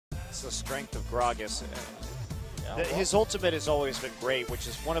It's the strength of Gragas. Yeah, His ultimate has always been great, which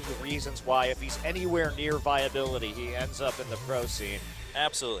is one of the reasons why, if he's anywhere near viability, he ends up in the pro scene.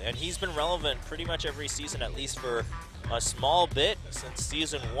 Absolutely, and he's been relevant pretty much every season, at least for a small bit since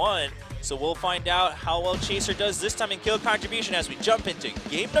Season 1. So we'll find out how well Chaser does this time in kill contribution as we jump into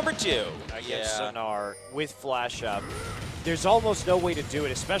game number 2. Against Sonar with Flash Up. There's almost no way to do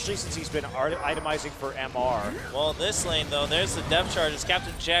it, especially since he's been itemizing for MR. Well, in this lane, though, there's the depth charges.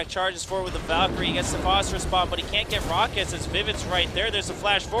 Captain Jack charges forward with the Valkyrie. He gets the phosphorus spawn, but he can't get rockets as Vivid's right there. There's a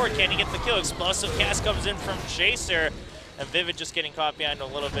flash forward. Can he get the kill? Explosive cast comes in from Chaser. And Vivid just getting caught behind a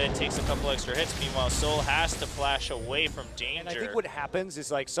little bit, takes a couple extra hits. Meanwhile, Soul has to flash away from danger. And I think what happens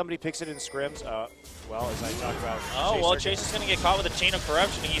is, like, somebody picks it in scrims. Well, as I talk about Chaser's going to get caught with a chain of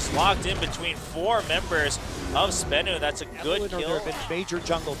corruption. He's locked in between 4 members of SBENU. That's a good kill. There have been major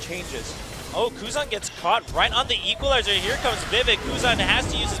jungle changes. Oh, Kuzan gets caught right on the equalizer. Here comes Vivid. Kuzan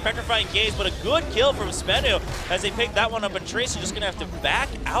has to use his petrifying gaze, but a good kill from SBENU as they pick that one up. And Tracer just going to have to back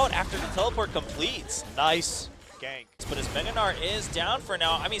out after the teleport completes. Nice gank. But his Meganar is down for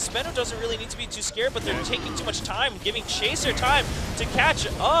now. I mean, SBENU doesn't really need to be too scared, but they're taking too much time, giving Chaser time to catch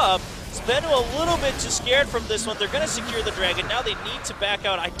up. SBENU a little bit too scared from this one. They're going to secure the dragon. Now they need to back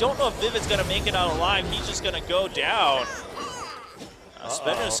out. I don't know if Vivid's going to make it out alive. He's just going to go down.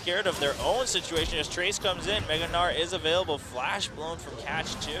 SBENU is scared of their own situation as Trace comes in. Meganar is available. Flash blown from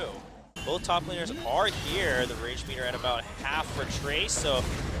catch 2. Both top laners are here. The rage meter at about half for Trace, so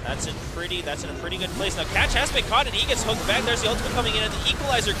that's in a pretty good place. Now Catch has been caught and he gets hooked back. There's the ultimate coming in and the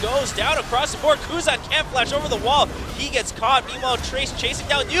equalizer goes down across the board. Kuzan can't flash over the wall. He gets caught. Meanwhile, Trace chasing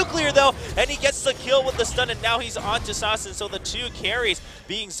down Nuclear though, and he gets the kill with the stun, and now he's on to Sasin. So the 2 carries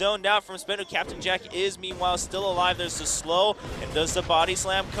being zoned out from SBENU. Captain Jack is meanwhile still alive. There's the slow, and does the body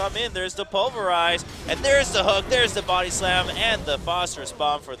slam come in? There's the pulverize, and there's the hook. There's the body slam, and the phosphorus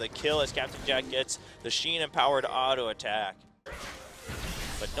bomb for the kill as Captain Jack gets the Sheen empowered auto attack.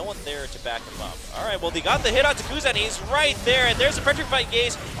 But no one there to back him up. All right, well, they got the hit onto Kuzan. He's right there, and there's a petrifying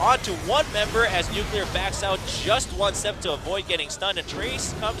gaze onto one member as Nuclear backs out just 1 step to avoid getting stunned, and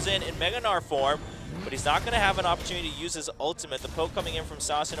Trace comes in Meganar form, but he's not going to have an opportunity to use his ultimate. The poke coming in from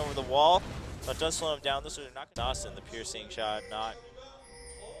Sasin over the wall, but does slow him down. This was not Sasin, the piercing shot,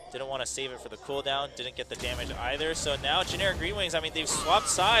 didn't want to save it for the cooldown, didn't get the damage either. So now Generic Green Wings, I mean, they've swapped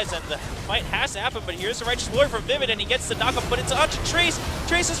sides and the fight has to happen, but here's the Righteous Glory from Vivid and he gets the knockup, but it's onto Trace.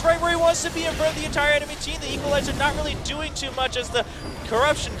 Trace is right where he wants to be in front of the entire enemy team. The Equalizer not really doing too much as the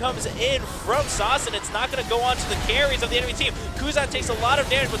corruption comes in from Sasin. It's not going to go on to the carries of the enemy team. Kuzan takes a lot of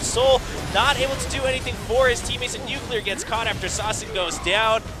damage, but Soul not able to do anything for his teammates, and Nuclear gets caught after Sasin goes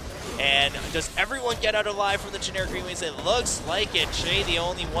down. And does everyone get out alive from the Generic Green Wings? It looks like it. Shay the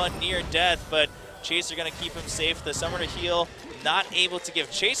only one near death, but Chaser going to keep him safe. The Summoner heal not able to give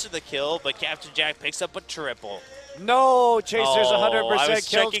Chaser the kill, but Captain Jack picks up a triple. No, Chaser's 100%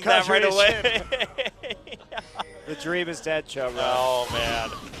 kill checking that right away. The dream is dead, Chubba. Oh, man.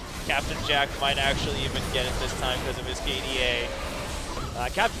 Captain Jack might actually even get it this time because of his KDA.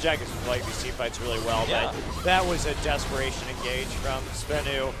 Captain Jack is playing these team fights really well, but that was a desperation engage from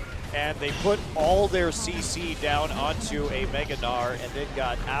SBENU. And they put all their CC down onto a Meganar and then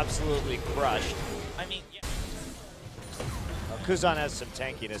got absolutely crushed. I mean, Kuzan has some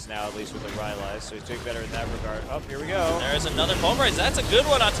tankiness now, at least with the Rylai's, so he's doing better in that regard. Oh, here we go. There's another pulverize. That's a good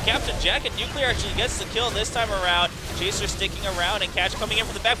one onto Captain Jack, and Nuclear actually gets the kill this time around. Chaser sticking around and Catch coming in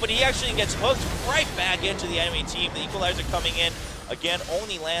from the back, but he actually gets hooked right back into the enemy team. The Equalizer coming in, again,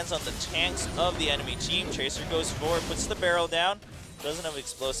 only lands on the tanks of the enemy team. Chaser goes forward, puts the barrel down. Doesn't have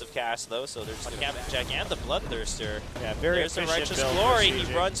explosive cast though, so there's the Captain Jack and the Bloodthirster. Yeah, very There's the Righteous Glory.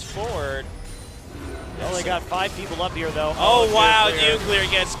 He runs forward. They only got 5 people up here though. Oh wow, Nuclear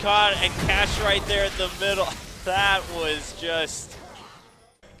gets caught and Catch right there in the middle. That was just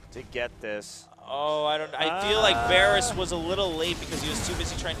to get this. Oh, I feel like Varus was a little late because he was too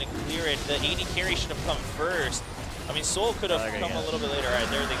busy trying to clear it. The AD carry should have come first. I mean, Soul could have come a little bit later. All right,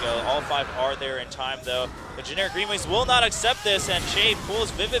 there they go. All 5 are there in time, though. The Generic Green Wings will not accept this, and Shay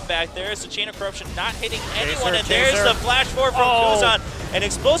pulls Vivid back. There's the Chain of Corruption not hitting anyone, and there's the Flash Forward from Kuzan. An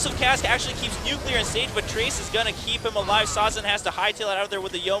Explosive Cast actually keeps Nuclear in stage, but Trace is going to keep him alive. Sasin has to hightail it out of there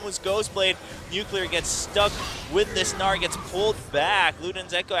with the Yomu's Ghostblade. Nuclear gets stuck with this Gnar, gets pulled back.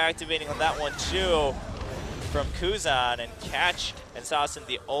 Luden's Echo activating on that one, too, from Kuzan, and Catch and Sasin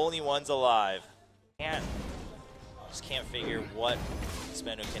the only ones alive. And Just can't figure what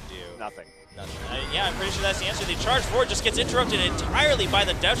SBENU can do. Nothing. Yeah, I'm pretty sure that's the answer. The charge forward just gets interrupted entirely by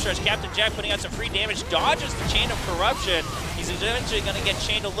the depth stretch. Captain Jack putting out some free damage, dodges the chain of corruption. He's eventually going to get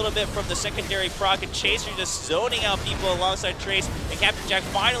chained a little bit from the secondary proc, and Chaser just zoning out people alongside Trace. And Captain Jack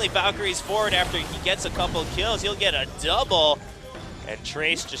finally Valkyries forward after he gets a couple kills. He'll get a double. And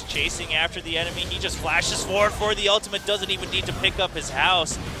Trace just chasing after the enemy. He just flashes forward for the ultimate, doesn't even need to pick up his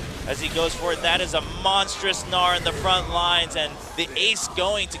house. As he goes forward, that is a monstrous Gnar in the front lines, and the ace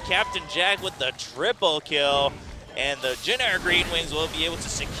going to Captain Jack with the triple kill. And the Jin Air Green Wings will be able to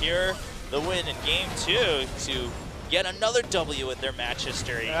secure the win in Game 2 to get another W in their match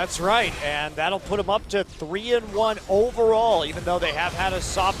history. That's right, and that'll put them up to 3-1 overall, even though they have had a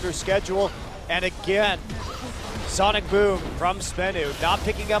softer schedule. And again, Sonicboom from SBENU, not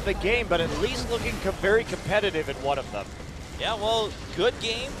picking up a game, but at least looking very competitive in one of them. Yeah, well, good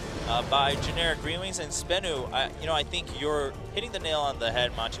game by Generic Green Wings and SBENU. I think you're hitting the nail on the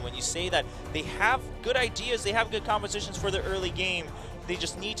head, Machi, when you say that they have good ideas, they have good compositions for the early game. They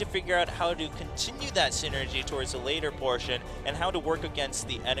just need to figure out how to continue that synergy towards the later portion and how to work against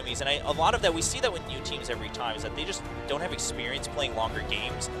the enemies. And a lot of that, we see that with new teams every time, is that they just don't have experience playing longer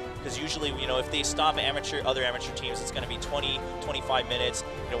games. Because usually, if they stop other amateur teams, it's going to be 20, 25 minutes.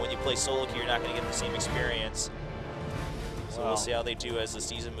 When you play solo queue, you're not going to get the same experience. So we'll see how they do as the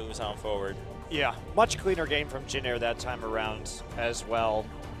season moves on forward. Yeah, much cleaner game from Jin Air that time around as well.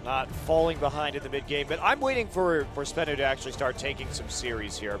 Not falling behind in the mid-game, but I'm waiting for SBENU to actually start taking some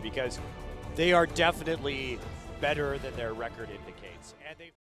series here, because they are definitely better than their record indicates. And they